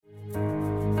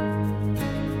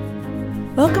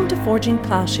Welcome to Forging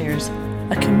Plowshares,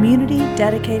 a community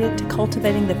dedicated to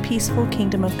cultivating the peaceful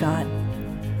kingdom of God.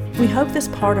 We hope this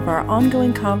part of our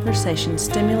ongoing conversation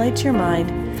stimulates your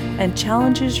mind and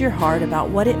challenges your heart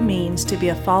about what it means to be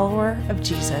a follower of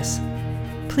Jesus.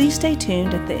 Please stay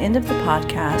tuned at the end of the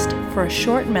podcast for a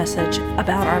short message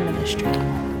about our ministry.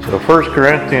 So 1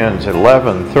 Corinthians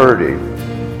 11:30.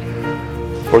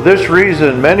 For this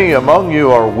reason many among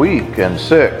you are weak and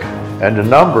sick, and a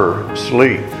number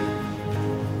sleep.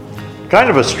 Kind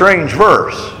of a strange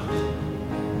verse.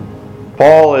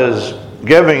 Paul is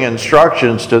giving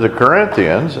instructions to the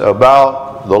Corinthians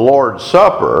about the Lord's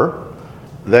Supper.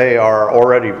 They are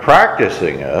already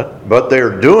practicing it, but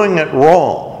they're doing it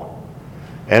wrong.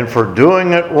 And for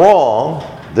doing it wrong,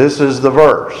 this is the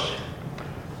verse.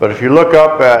 But if you look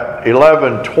up at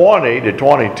 11:20 to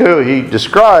 22, he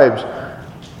describes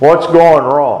what's going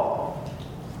wrong.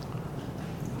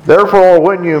 Therefore,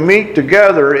 when you meet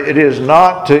together, it is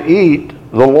not to eat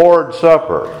the Lord's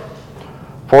Supper.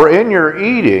 For in your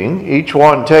eating, each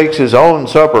one takes his own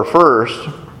supper first,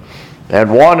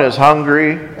 and one is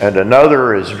hungry, and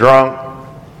another is drunk.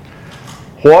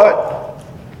 What?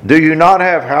 Do you not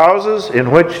have houses in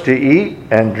which to eat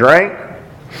and drink?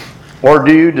 Or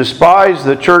do you despise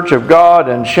the church of God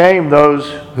and shame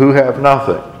those who have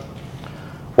nothing?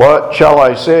 What shall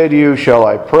I say to you? Shall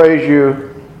I praise you?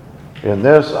 In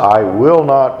this I will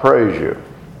not praise you.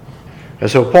 And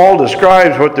so Paul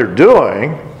describes what they're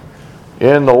doing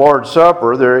in the Lord's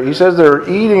Supper. He says they're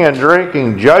eating and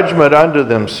drinking judgment unto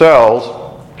themselves.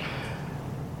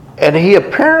 And he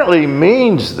apparently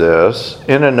means this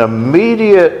in an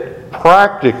immediate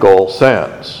practical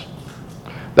sense.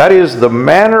 That is, the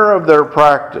manner of their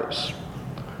practice,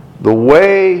 the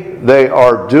way they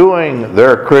are doing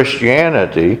their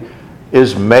Christianity,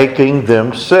 is making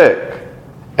them sick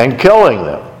and killing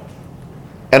them.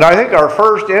 And I think our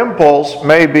first impulse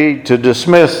may be to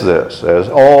dismiss this as,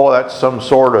 that's some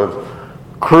sort of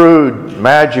crude,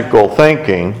 magical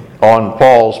thinking on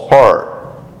Paul's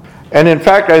part. And in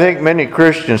fact, I think many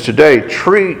Christians today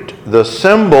treat the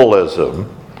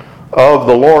symbolism of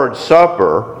the Lord's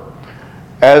Supper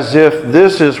as if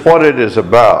this is what it is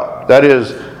about. That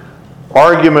is,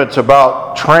 arguments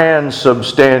about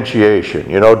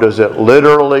transubstantiation. Does it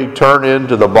literally turn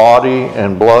into the body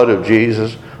and blood of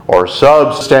Jesus? Or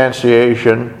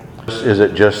substantiation? Is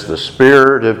it just the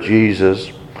Spirit of Jesus?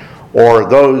 Or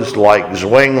those like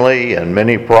Zwingli and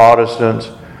many Protestants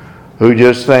who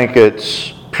just think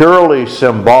it's purely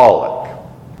symbolic?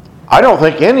 I don't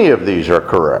think any of these are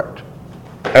correct.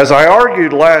 As I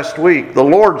argued last week, the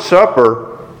Lord's Supper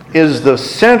is the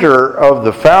center of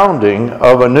the founding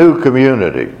of a new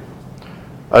community,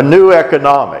 a new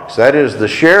economics. That is, the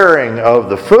sharing of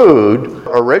the food,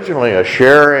 originally a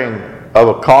sharing of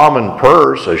a common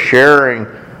purse, a sharing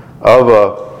of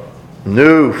a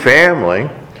new family,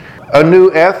 a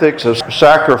new ethics of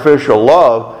sacrificial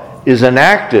love is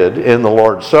enacted in the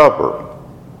Lord's Supper.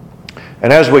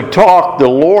 And as we talk, the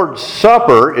Lord's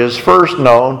Supper is first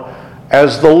known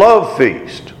as the love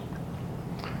feast.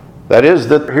 That is,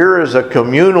 that here is a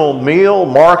communal meal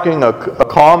marking a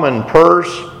common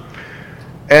purse.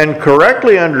 And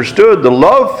correctly understood, the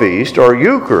love feast, or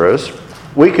Eucharist,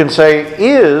 we can say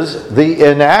is the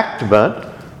enactment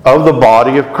of the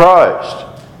body of Christ,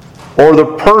 or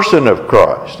the person of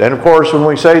Christ. And of course, when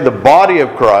we say the body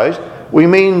of Christ, we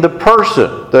mean the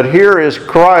person, that here is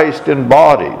Christ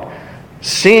embodied,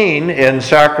 seen in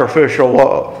sacrificial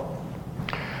love.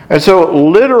 And so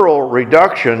literal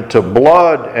reduction to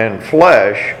blood and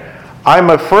flesh, I'm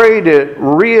afraid it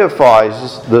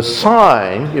reifies the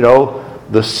sign,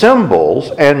 the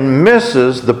symbols, and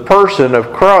misses the person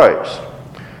of Christ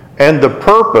and the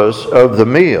purpose of the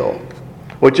meal,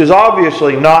 which is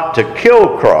obviously not to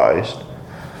kill Christ,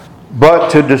 but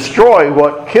to destroy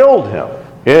what killed him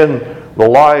in the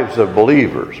lives of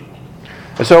believers.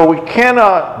 And so we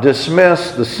cannot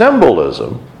dismiss the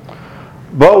symbolism,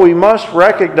 but we must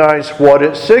recognize what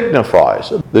it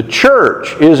signifies. The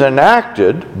church is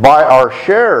enacted by our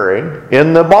sharing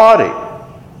in the body.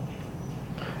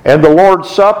 And the Lord's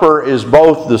Supper is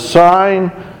both the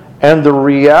sign and the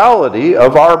reality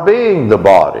of our being the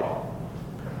body.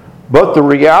 But the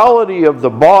reality of the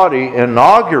body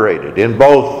inaugurated in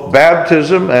both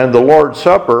baptism and the Lord's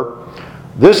Supper,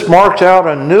 this marks out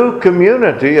a new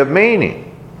community of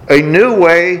meaning, a new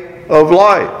way of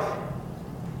life.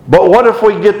 But what if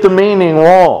we get the meaning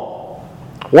wrong?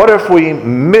 What if we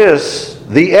miss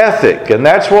the ethic? And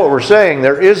that's what we're saying.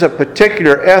 There is a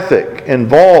particular ethic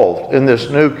involved in this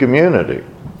new community.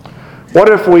 What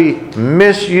if we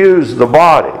misuse the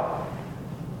body?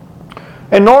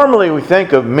 And normally we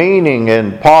think of meaning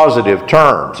in positive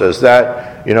terms as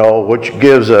that, which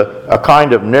gives a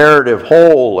kind of narrative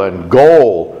whole and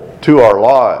goal to our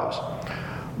lives.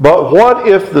 But what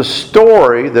if the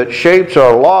story that shapes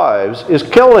our lives is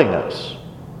killing us?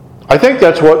 I think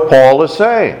that's what Paul is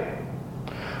saying.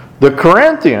 The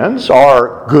Corinthians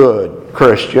are good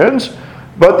Christians,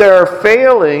 but they're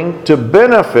failing to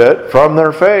benefit from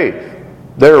their faith.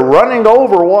 They're running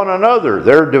over one another.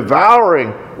 They're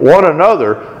devouring one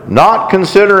another, not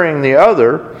considering the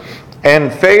other,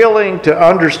 and failing to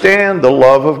understand the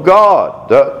love of God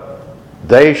that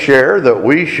they share, that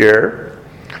we share.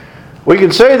 We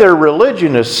can say their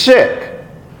religion is sick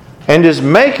and is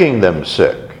making them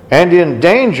sick and in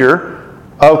danger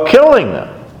of killing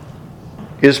them.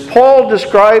 Is Paul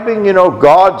describing,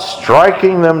 God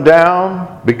striking them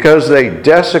down because they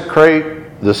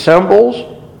desecrate the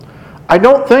symbols? I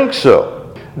don't think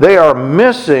so. They are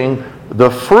missing the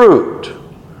fruit,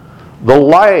 the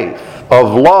life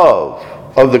of love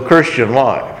of the Christian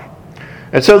life.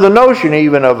 And so the notion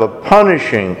even of a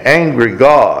punishing, angry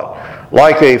God,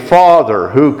 like a father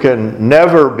who can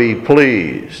never be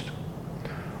pleased,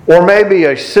 or maybe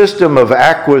a system of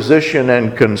acquisition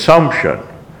and consumption,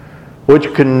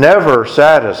 which can never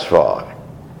satisfy,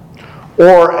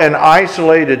 or an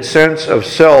isolated sense of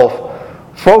self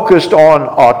focused on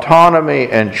autonomy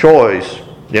and choice.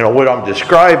 What I'm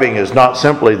describing is not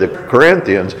simply the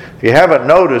Corinthians. If you haven't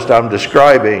noticed, I'm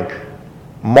describing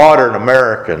modern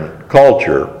American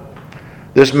culture.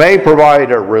 This may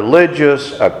provide a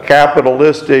religious, a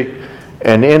capitalistic,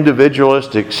 an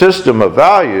individualistic system of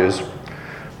values,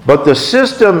 but the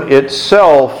system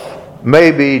itself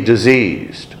may be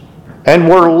diseased. And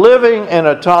we're living in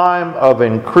a time of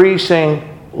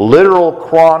increasing literal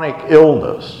chronic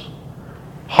illness,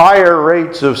 higher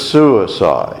rates of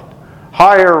suicide,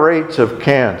 higher rates of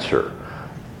cancer,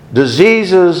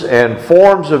 diseases and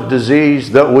forms of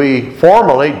disease that we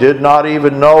formerly did not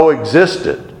even know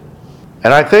existed.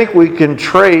 And I think we can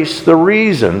trace the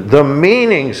reason. The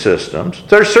meaning systems,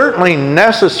 they're certainly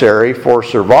necessary for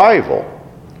survival,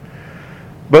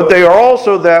 but they are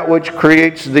also that which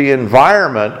creates the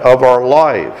environment of our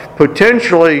life,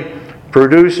 potentially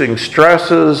producing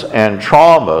stresses and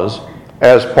traumas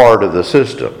as part of the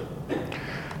system,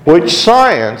 which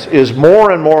science is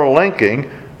more and more linking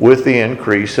with the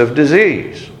increase of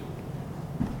disease.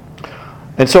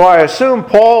 And so I assume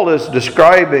Paul is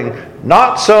describing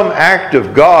not some act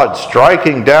of God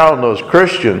striking down those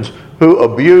Christians who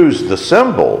abuse the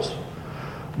symbols,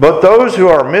 but those who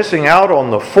are missing out on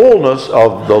the fullness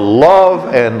of the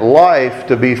love and life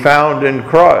to be found in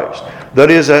Christ.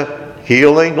 That is a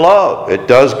healing love. It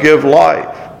does give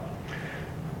life.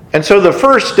 And so the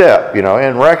first step,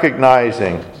 in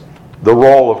recognizing the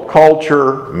role of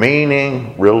culture,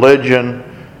 meaning, religion,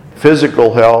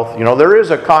 physical health, there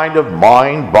is a kind of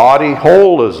mind-body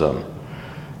holism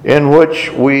in which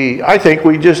I think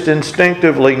we just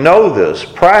instinctively know this.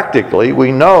 Practically,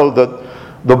 we know that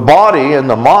the body and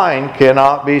the mind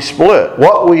cannot be split.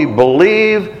 What we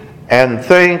believe and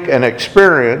think and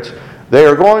experience, they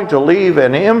are going to leave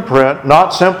an imprint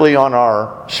not simply on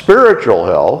our spiritual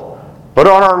health, but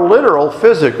on our literal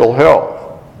physical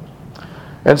health.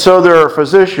 And so there are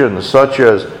physicians such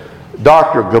as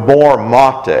Dr. Gabor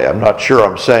Mate, I'm not sure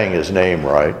I'm saying his name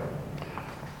right,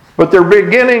 but they're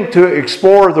beginning to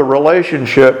explore the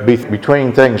relationship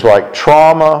between things like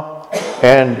trauma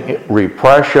and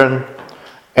repression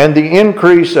and the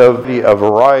increase of a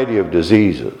variety of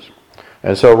diseases.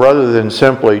 And so rather than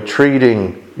simply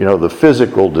treating, the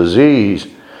physical disease,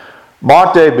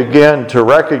 Mate began to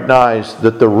recognize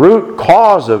that the root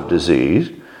cause of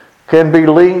disease can be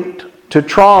linked to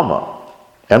trauma.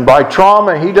 And by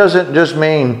trauma, he doesn't just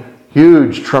mean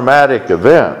huge traumatic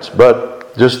events,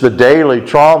 but just the daily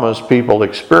traumas people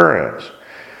experience.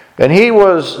 And he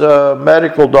was a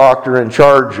medical doctor in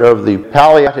charge of the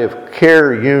palliative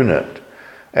care unit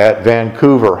at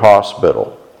Vancouver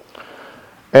Hospital.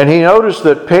 And he noticed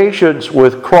that patients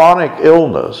with chronic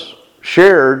illness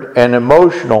shared an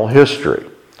emotional history.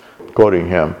 Quoting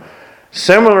him,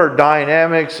 "Similar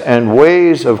dynamics and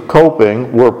ways of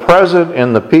coping were present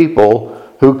in the people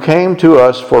who came to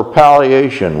us for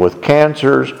palliation with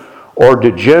cancers or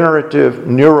degenerative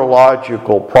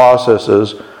neurological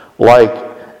processes like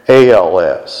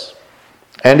ALS.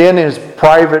 And in his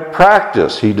private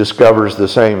practice, he discovers the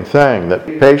same thing,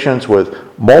 that patients with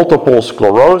multiple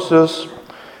sclerosis,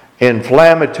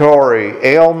 inflammatory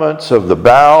ailments of the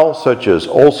bowel, such as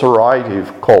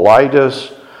ulcerative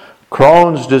colitis,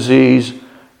 Crohn's disease,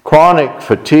 chronic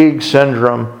fatigue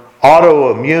syndrome,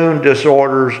 autoimmune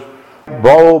disorders,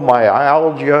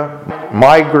 fibromyalgia,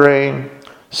 migraine,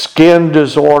 skin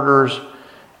disorders,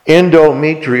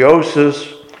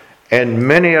 endometriosis, and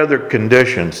many other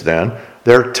conditions then.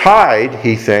 They're tied,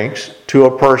 he thinks, to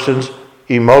a person's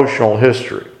emotional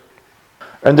history.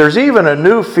 And there's even a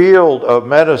new field of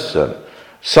medicine,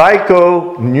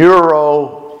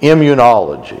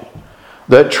 psychoneuroimmunology,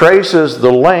 that traces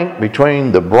the link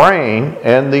between the brain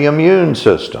and the immune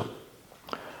system.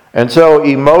 And so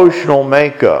emotional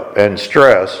makeup and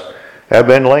stress have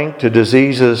been linked to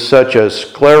diseases such as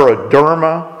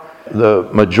scleroderma, the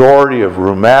majority of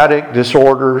rheumatic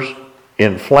disorders,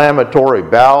 inflammatory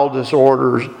bowel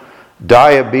disorders,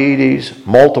 diabetes,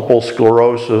 multiple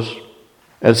sclerosis.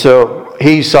 And so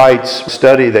he cites a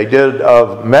study they did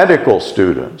of medical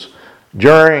students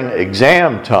during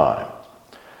exam time.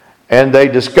 And they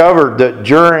discovered that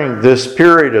during this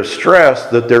period of stress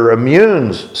that their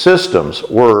immune systems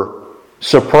were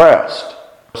suppressed.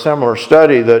 A similar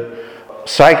study that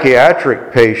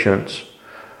psychiatric patients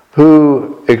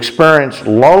who experienced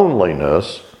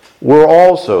loneliness were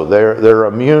also their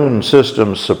immune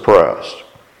systems suppressed.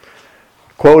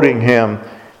 Quoting him,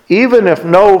 "Even if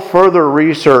no further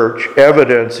research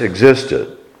evidence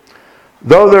existed,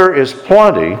 though there is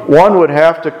plenty, one would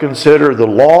have to consider the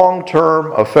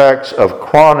long-term effects of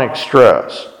chronic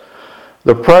stress.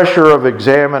 The pressure of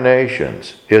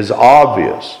examinations is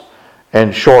obvious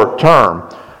and short-term,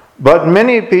 but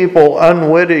many people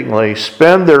unwittingly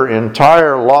spend their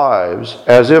entire lives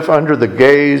as if under the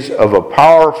gaze of a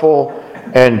powerful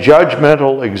and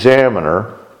judgmental examiner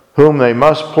whom they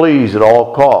must please at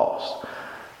all costs."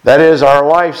 That is, our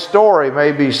life story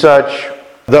may be such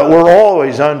that we're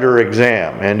always under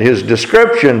exam, and his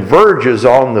description verges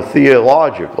on the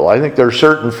theological. I think there are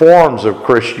certain forms of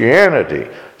Christianity,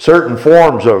 certain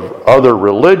forms of other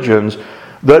religions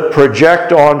that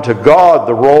project onto God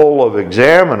the role of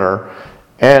examiner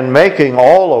and making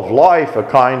all of life a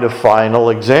kind of final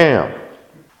exam.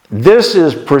 This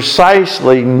is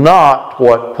precisely not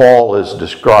what Paul is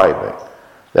describing.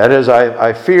 That is,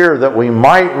 I fear that we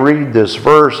might read this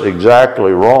verse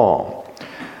exactly wrong.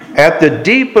 At the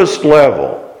deepest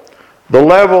level, the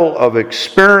level of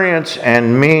experience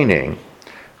and meaning,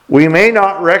 we may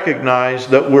not recognize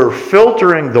that we're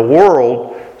filtering the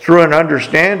world through an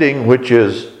understanding which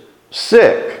is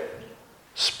sick,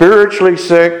 spiritually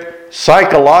sick,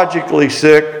 psychologically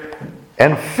sick,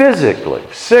 and physically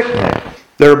sickening.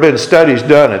 There have been studies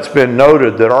done, it's been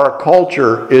noted that our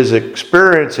culture is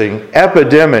experiencing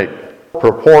epidemic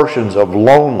proportions of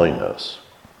loneliness.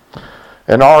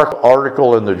 An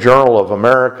article in the Journal of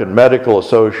American Medical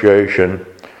Association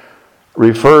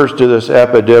refers to this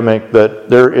epidemic that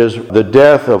there is the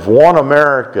death of one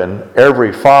American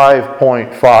every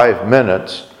 5.5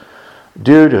 minutes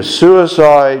due to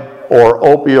suicide or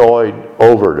opioid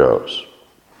overdose.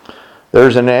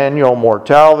 There's an annual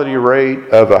mortality rate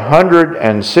of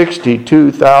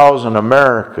 162,000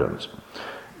 Americans,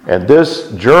 and this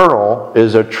journal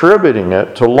is attributing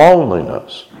it to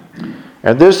loneliness.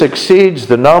 And this exceeds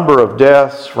the number of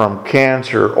deaths from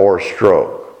cancer or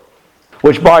stroke.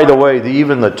 Which, by the way,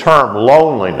 even the term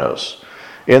loneliness,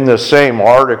 in the same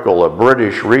article, a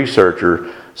British researcher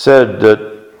said that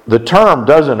the term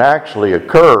doesn't actually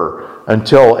occur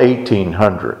until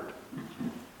 1800.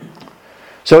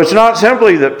 So it's not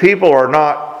simply that people are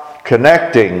not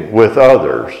connecting with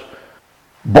others,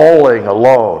 bowling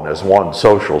alone, as one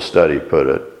social study put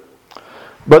it,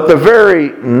 but the very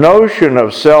notion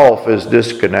of self is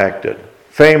disconnected.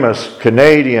 Famous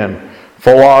Canadian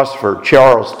philosopher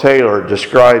Charles Taylor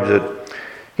describes it.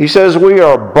 He says, "We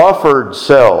are buffered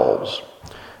selves.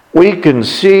 We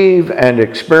conceive and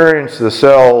experience the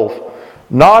self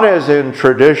not as in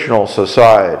traditional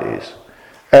societies,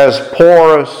 as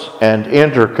porous and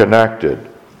interconnected,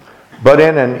 but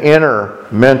in an inner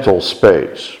mental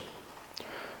space."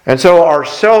 And so our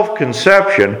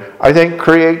self-conception, I think,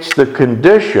 creates the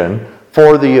condition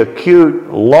for the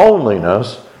acute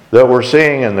loneliness that we're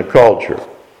seeing in the culture.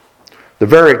 The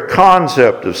very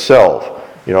concept of self,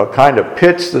 it kind of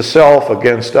pits the self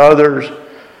against others.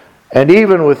 And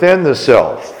even within the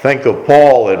self, think of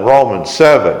Paul in Romans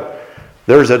 7,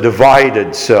 there's a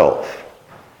divided self.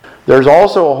 There's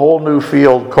also a whole new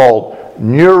field called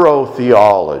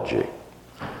neurotheology,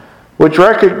 which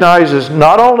recognizes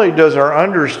not only does our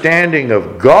understanding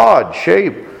of God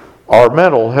shape our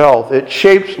mental health, it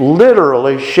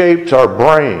literally shapes our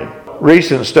brain.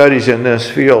 Recent studies in this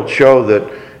field show that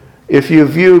if you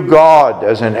view God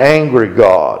as an angry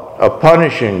God, a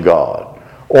punishing God,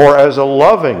 or as a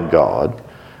loving God,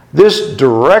 this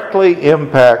directly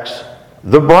impacts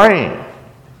the brain.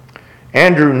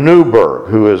 Andrew Newberg,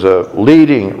 who is a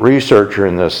leading researcher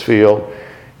in this field,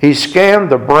 he scanned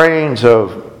the brains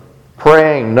of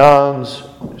praying nuns,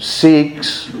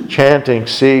 Sikhs, chanting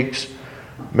Sikhs,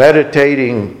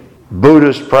 meditating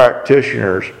Buddhist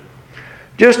practitioners,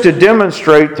 just to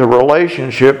demonstrate the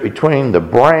relationship between the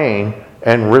brain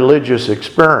and religious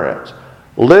experience.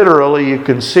 Literally, you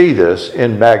can see this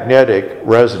in magnetic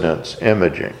resonance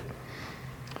imaging.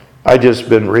 I just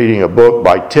been reading a book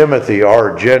by Timothy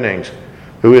R. Jennings,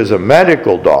 who is a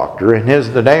medical doctor, and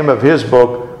the name of his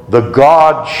book, The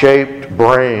God-Shaped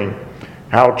Brain,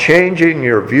 How Changing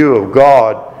Your View of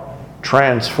God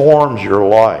Transforms Your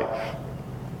Life.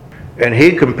 And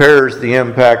he compares the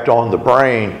impact on the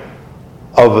brain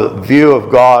of a view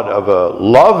of God of a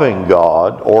loving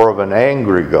God or of an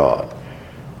angry God.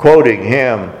 Quoting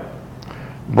him,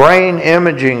 brain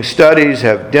imaging studies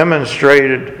have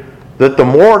demonstrated that the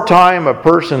more time a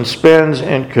person spends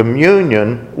in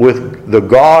communion with the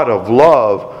God of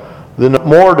love, the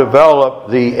more developed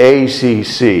the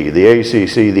ACC,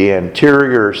 the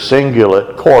anterior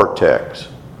cingulate cortex.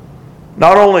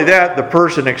 Not only that, the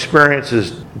person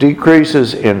experiences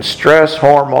decreases in stress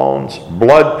hormones,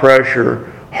 blood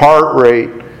pressure, heart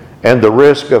rate, and the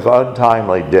risk of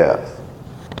untimely death.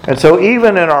 And so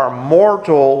even in our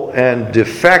mortal and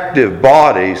defective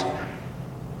bodies,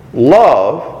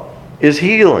 love is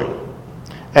healing.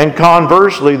 And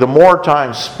conversely, the more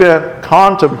time spent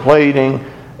contemplating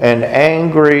an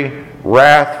angry,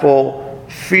 wrathful,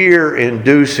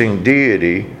 fear-inducing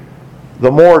deity, the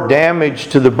more damage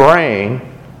to the brain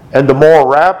and the more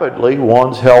rapidly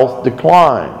one's health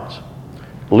declines,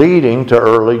 leading to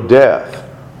early death.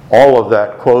 All of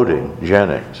that quoting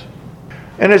Jennings.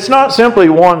 And it's not simply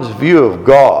one's view of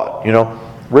God.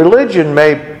 Religion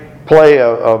may play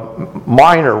a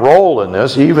minor role in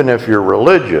this, even if you're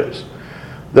religious.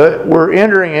 That we're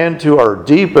entering into our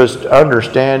deepest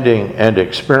understanding and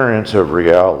experience of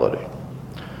reality.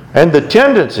 And the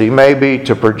tendency may be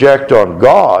to project on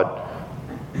God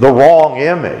the wrong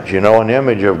image, an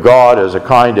image of God as a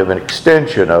kind of an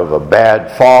extension of a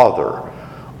bad father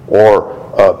or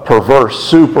a perverse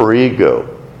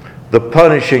superego, the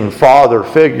punishing father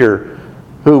figure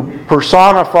who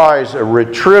personifies a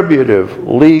retributive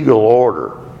legal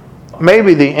order.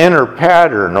 Maybe the inner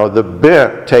pattern or the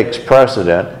bent takes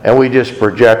precedent and we just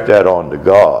project that onto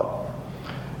God.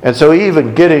 And so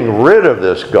even getting rid of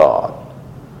this God,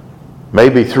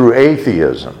 maybe through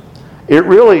atheism, it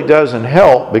really doesn't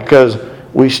help because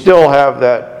we still have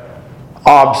that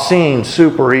obscene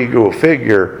superego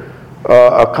figure,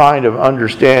 a kind of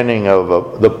understanding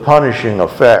of the punishing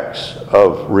effects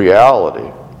of reality.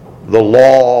 The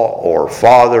law or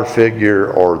father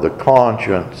figure or the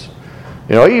conscience.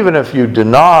 Even if you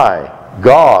deny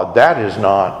God, that is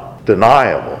not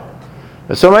deniable.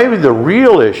 And so maybe the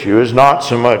real issue is not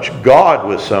so much God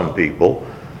with some people,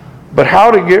 but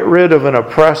how to get rid of an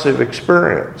oppressive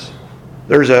experience.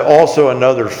 There's also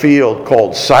another field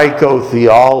called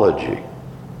psychotheology,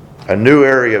 a new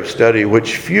area of study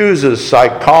which fuses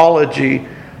psychology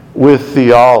with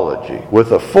theology,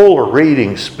 with a fuller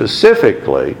reading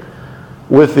specifically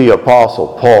with the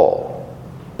Apostle Paul.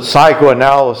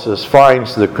 Psychoanalysis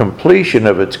finds the completion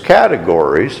of its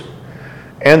categories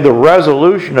and the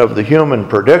resolution of the human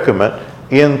predicament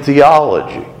in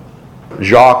theology.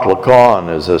 Jacques Lacan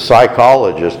is a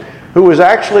psychologist who was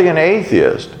actually an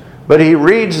atheist, but he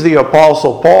reads the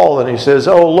Apostle Paul and he says,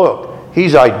 oh look,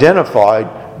 he's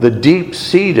identified the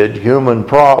deep-seated human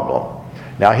problem.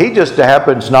 Now he just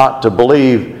happens not to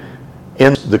believe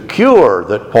in the cure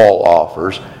that Paul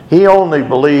offers. He only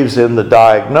believes in the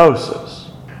diagnosis.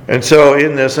 And so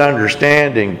in this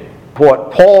understanding,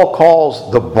 what Paul calls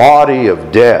the body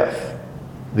of death,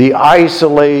 the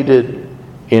isolated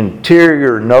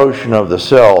interior notion of the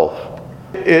self,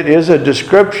 it is a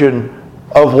description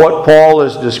of what Paul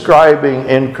is describing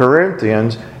in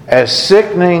Corinthians as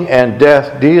sickening and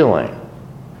death-dealing.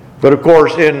 But of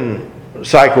course, in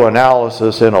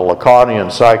psychoanalysis, in a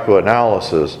Lacanian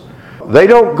psychoanalysis, they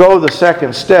don't go the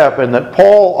second step in that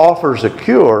Paul offers a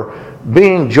cure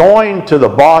being joined to the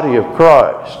body of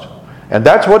Christ. And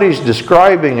that's what he's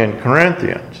describing in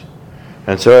Corinthians.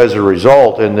 And so as a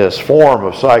result, in this form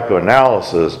of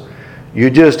psychoanalysis,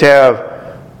 you just have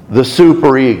the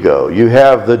superego, you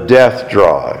have the death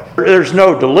drive. There's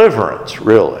no deliverance,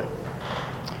 really.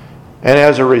 And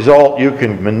as a result, you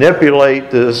can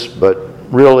manipulate this, but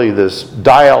really this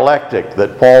dialectic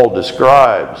that Paul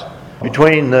describes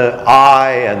between the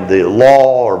I and the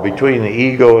law, or between the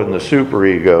ego and the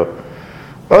superego,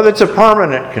 well, it's a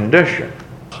permanent condition.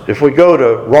 If we go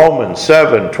to Romans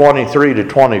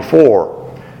 7:23-24,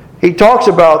 he talks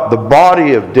about the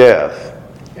body of death.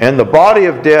 And the body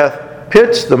of death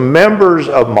pits the members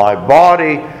of my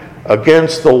body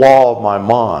against the law of my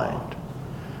mind.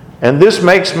 And this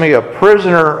makes me a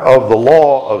prisoner of the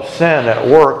law of sin at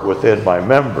work within my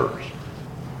members.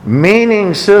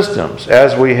 Meaning systems,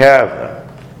 as we have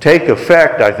them, take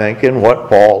effect, I think, in what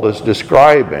Paul is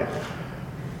describing.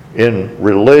 In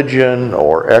religion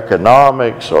or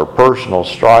economics or personal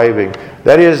striving.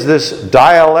 That is, this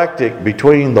dialectic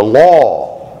between the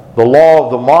law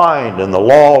of the mind and the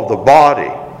law of the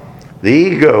body, the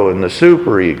ego and the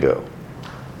superego.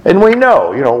 And we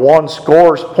know, one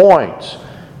scores points,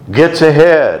 gets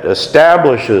ahead,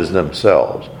 establishes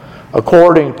themselves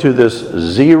according to this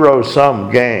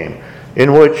zero-sum game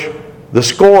in which the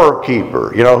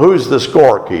scorekeeper, who's the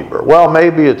scorekeeper? Well,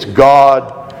 maybe it's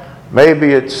God,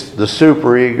 maybe it's the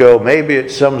superego, maybe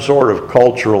it's some sort of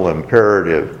cultural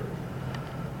imperative.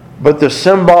 But the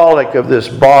symbolic of this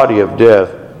body of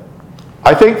death,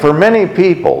 I think for many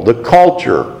people, the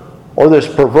culture or this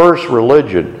perverse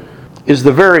religion is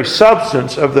the very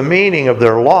substance of the meaning of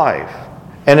their life.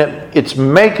 And it's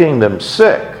making them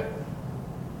sick.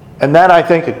 And that, I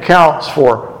think, accounts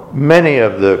for many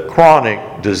of the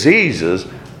chronic diseases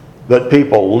that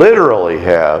people literally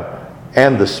have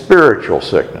and the spiritual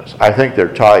sickness. I think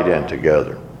they're tied in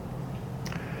together.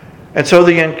 And so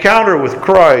the encounter with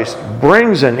Christ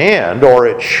brings an end, or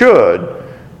it should,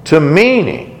 to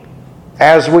meaning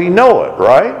as we know it,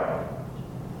 right?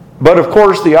 But of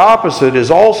course the opposite is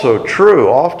also true,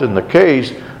 often the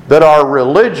case, that our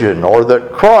religion or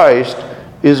that Christ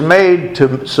is made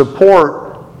to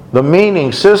support the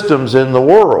meaning systems in the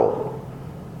world,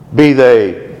 be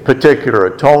they particular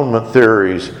atonement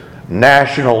theories,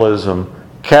 nationalism,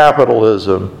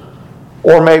 capitalism,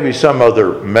 or maybe some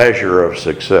other measure of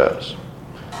success.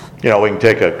 We can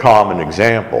take a common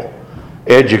example.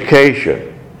 Education.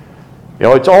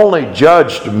 It's only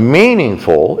judged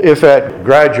meaningful if at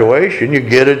graduation you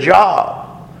get a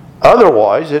job.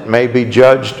 Otherwise, it may be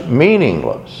judged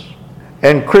meaningless.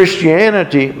 And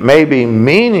Christianity may be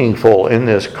meaningful in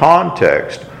this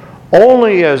context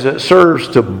only as it serves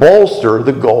to bolster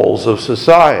the goals of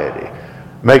society.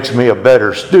 Makes me a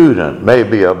better student,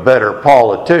 maybe a better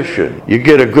politician. You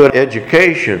get a good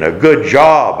education, a good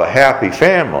job, a happy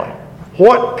family.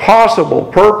 What possible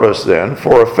purpose then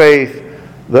for a faith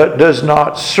that does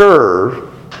not serve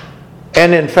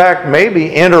and in fact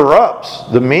maybe interrupts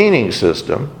the meaning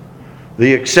system,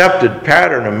 the accepted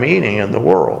pattern of meaning in the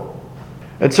world?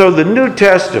 And so the New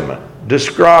Testament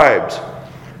describes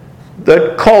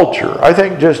that culture, I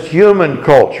think just human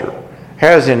culture,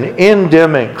 has an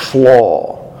endemic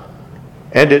flaw.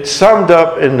 And it's summed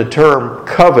up in the term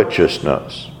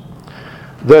covetousness.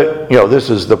 That, this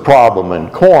is the problem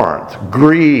in Corinth.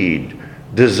 Greed,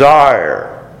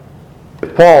 desire.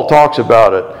 Paul talks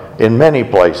about it in many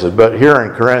places, but here in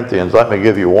Corinthians, let me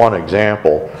give you one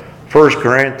example. 1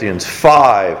 Corinthians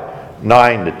 5,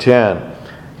 9 to 10.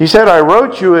 He said, I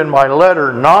wrote you in my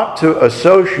letter not to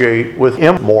associate with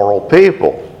immoral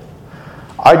people.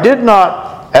 I did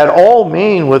not at all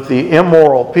mean with the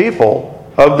immoral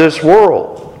people of this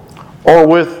world, or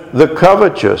with the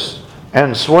covetous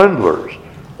and swindlers,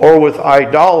 or with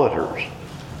idolaters.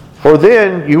 For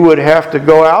then you would have to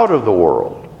go out of the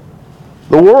world.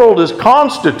 The world is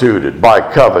constituted by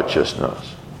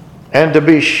covetousness, and to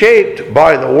be shaped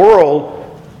by the world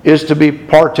is to be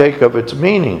partake of its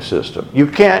meaning system. You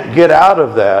can't get out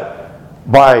of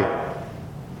that by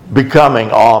becoming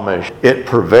Amish. It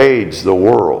pervades the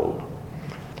world.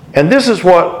 And this is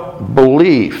what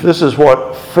belief, this is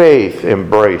what faith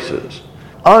embraces.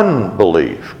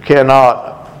 Unbelief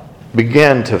cannot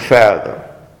begin to fathom.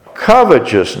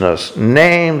 Covetousness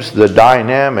names the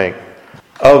dynamic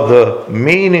of the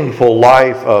meaningful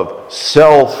life of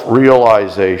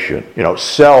self-realization,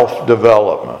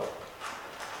 self-development.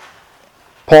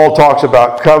 Paul talks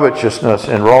about covetousness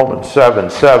in Romans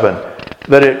 7:7,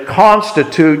 that it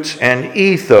constitutes an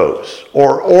ethos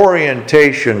or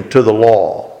orientation to the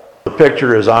law. The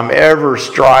picture is I'm ever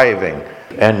striving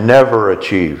and never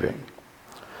achieving.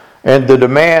 And the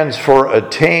demands for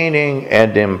attaining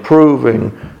and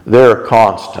improving, they're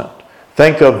constant.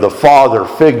 Think of the father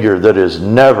figure that is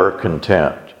never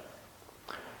content.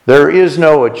 There is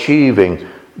no achieving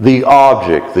the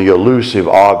object, the elusive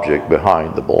object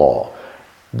behind the law.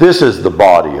 This is the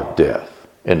body of death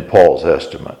in Paul's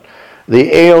estimate.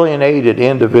 The alienated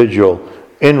individual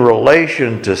in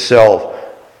relation to self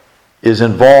is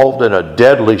involved in a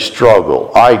deadly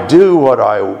struggle. I do what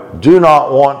I do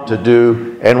not want to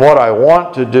do, and what I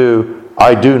want to do,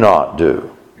 I do not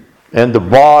do. And the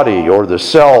body or the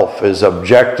self is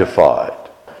objectified.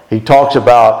 He talks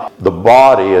about the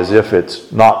body as if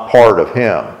it's not part of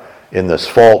him in this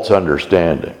false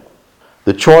understanding.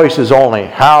 The choice is only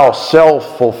how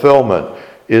self-fulfillment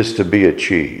is to be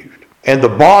achieved. And the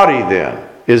body then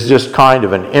is just kind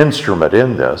of an instrument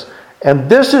in this. And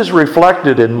this is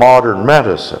reflected in modern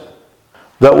medicine,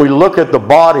 that we look at the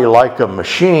body like a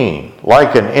machine,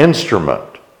 like an instrument.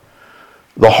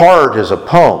 The heart is a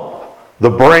pump. The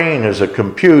brain is a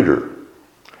computer.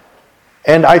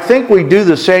 And I think we do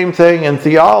the same thing in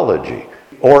theology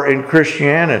or in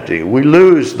Christianity. We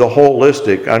lose the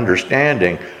holistic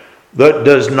understanding that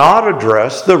does not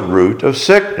address the root of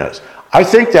sickness. I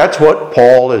think that's what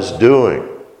Paul is doing.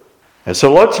 And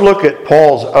so let's look at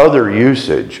Paul's other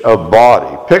usage of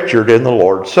body, pictured in the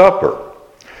Lord's Supper.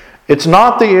 It's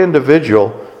not the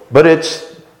individual, but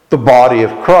it's the body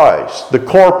of Christ, the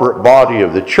corporate body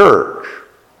of the church.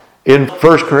 In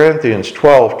 1 Corinthians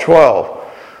 12:12,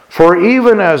 for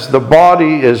even as the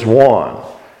body is one,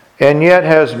 and yet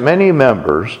has many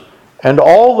members, and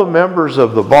all the members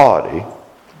of the body,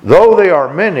 though they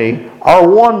are many, are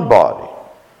one body,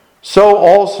 so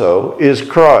also is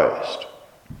Christ.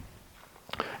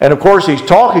 And of course, he's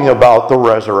talking about the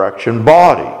resurrection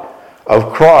body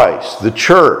of Christ, the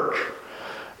church,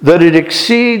 that it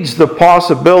exceeds the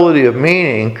possibility of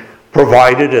meaning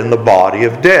provided in the body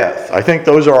of death. I think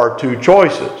those are our two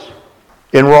choices.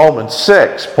 In Romans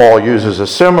 6, Paul uses a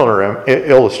similar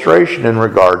illustration in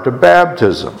regard to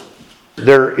baptism.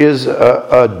 There is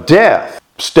a death.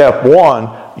 Step one,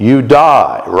 you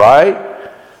die,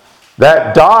 right?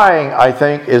 That dying, I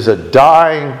think, is a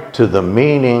dying to the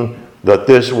meaning that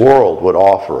this world would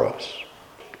offer us.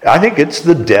 I think it's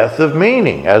the death of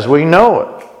meaning as we know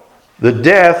it. The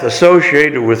death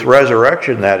associated with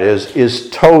resurrection, that is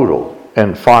total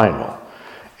and final.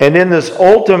 And in this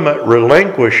ultimate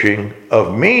relinquishing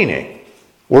of meaning,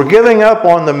 we're giving up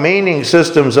on the meaning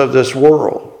systems of this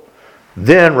world.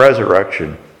 Then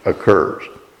resurrection occurs.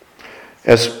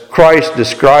 As Christ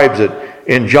describes it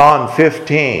in John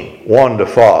 15,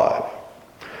 1-5.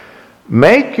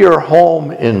 Make your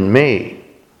home in me,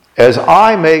 as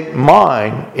I make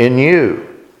mine in you.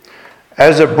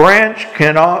 As a branch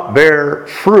cannot bear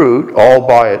fruit all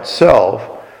by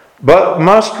itself, but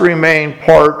must remain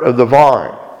part of the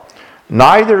vine,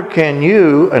 neither can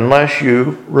you unless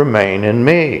you remain in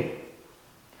me.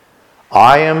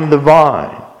 I am the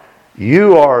vine,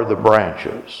 you are the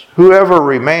branches. Whoever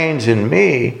remains in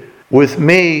me, with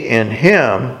me in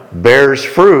him, bears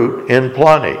fruit in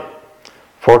plenty.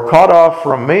 For cut off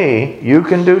from me, you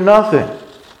can do nothing.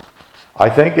 I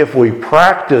think if we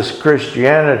practice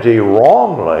Christianity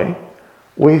wrongly,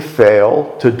 we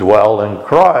fail to dwell in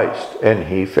Christ, and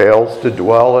he fails to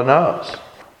dwell in us.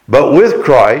 But with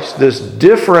Christ, this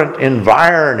different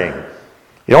environing,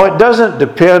 it doesn't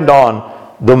depend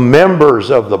on the members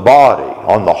of the body,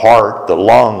 on the heart, the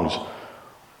lungs,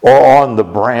 or on the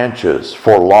branches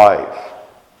for life.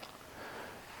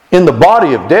 In the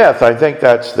body of death, I think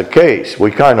that's the case. We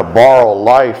kind of borrow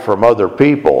life from other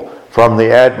people, from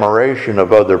the admiration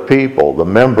of other people, the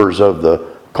members of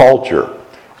the culture,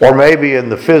 or maybe in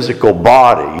the physical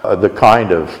body, the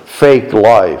kind of fake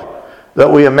life that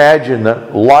we imagine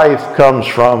that life comes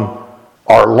from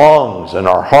our lungs and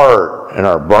our heart and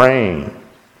our brain.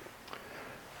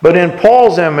 But in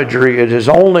Paul's imagery, it is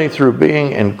only through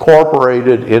being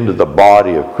incorporated into the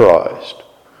body of Christ.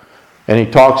 And he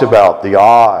talks about the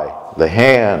eye, the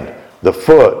hand, the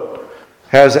foot,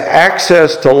 has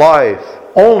access to life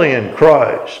only in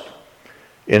Christ.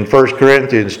 In 1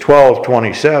 Corinthians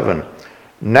 12:27,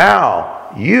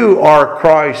 now you are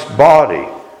Christ's body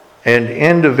and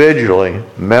individually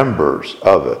members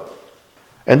of it.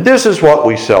 And this is what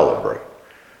we celebrate.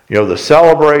 The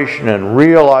celebration and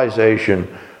realization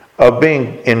of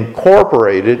being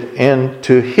incorporated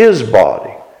into his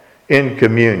body in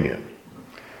communion.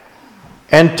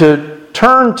 And to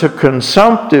turn to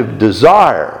consumptive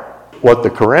desire, what the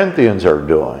Corinthians are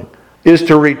doing, is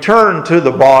to return to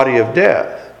the body of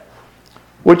death,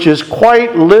 which is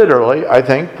quite literally, I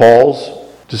think,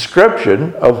 Paul's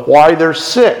description of why they're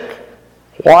sick,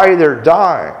 why they're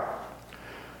dying.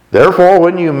 Therefore,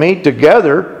 when you meet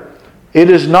together, it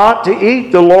is not to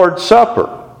eat the Lord's Supper.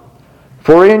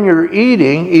 For in your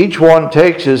eating, each one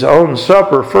takes his own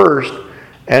supper first,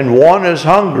 and one is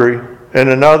hungry and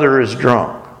another is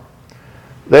drunk.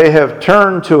 They have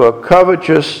turned to a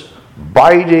covetous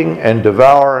biting and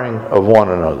devouring of one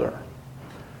another.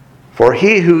 For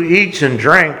he who eats and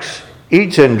drinks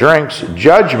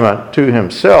judgment to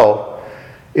himself,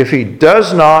 if he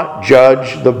does not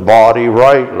judge the body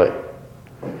rightly.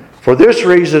 For this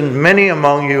reason, many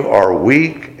among you are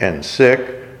weak and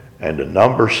sick, and a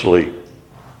number sleep.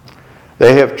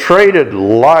 They have traded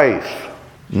life,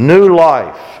 new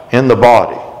life in the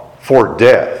body, for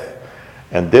death.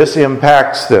 And this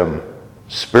impacts them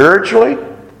spiritually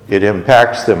it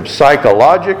impacts them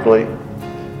psychologically,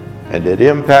 and it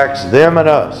impacts them and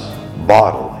us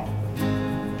bodily.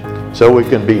 So we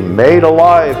can be made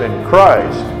alive in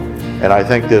Christ, and I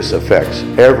think this affects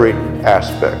every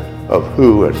aspect of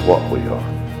who and what we are.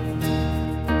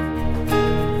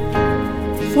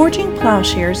 Forging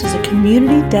Plowshares is a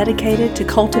community dedicated to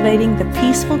cultivating the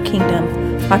peaceful kingdom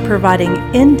by providing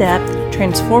in-depth,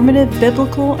 transformative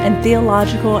biblical and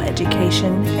theological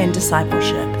education and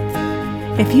discipleship.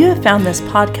 If you have found this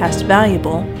podcast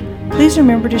valuable, please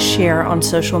remember to share on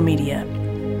social media.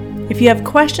 If you have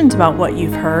questions about what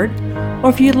you've heard, or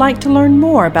if you'd like to learn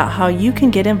more about how you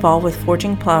can get involved with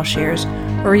Forging Plowshares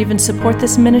or even support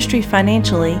this ministry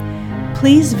financially,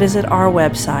 please visit our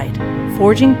website,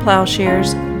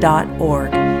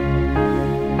 forgingplowshares.org.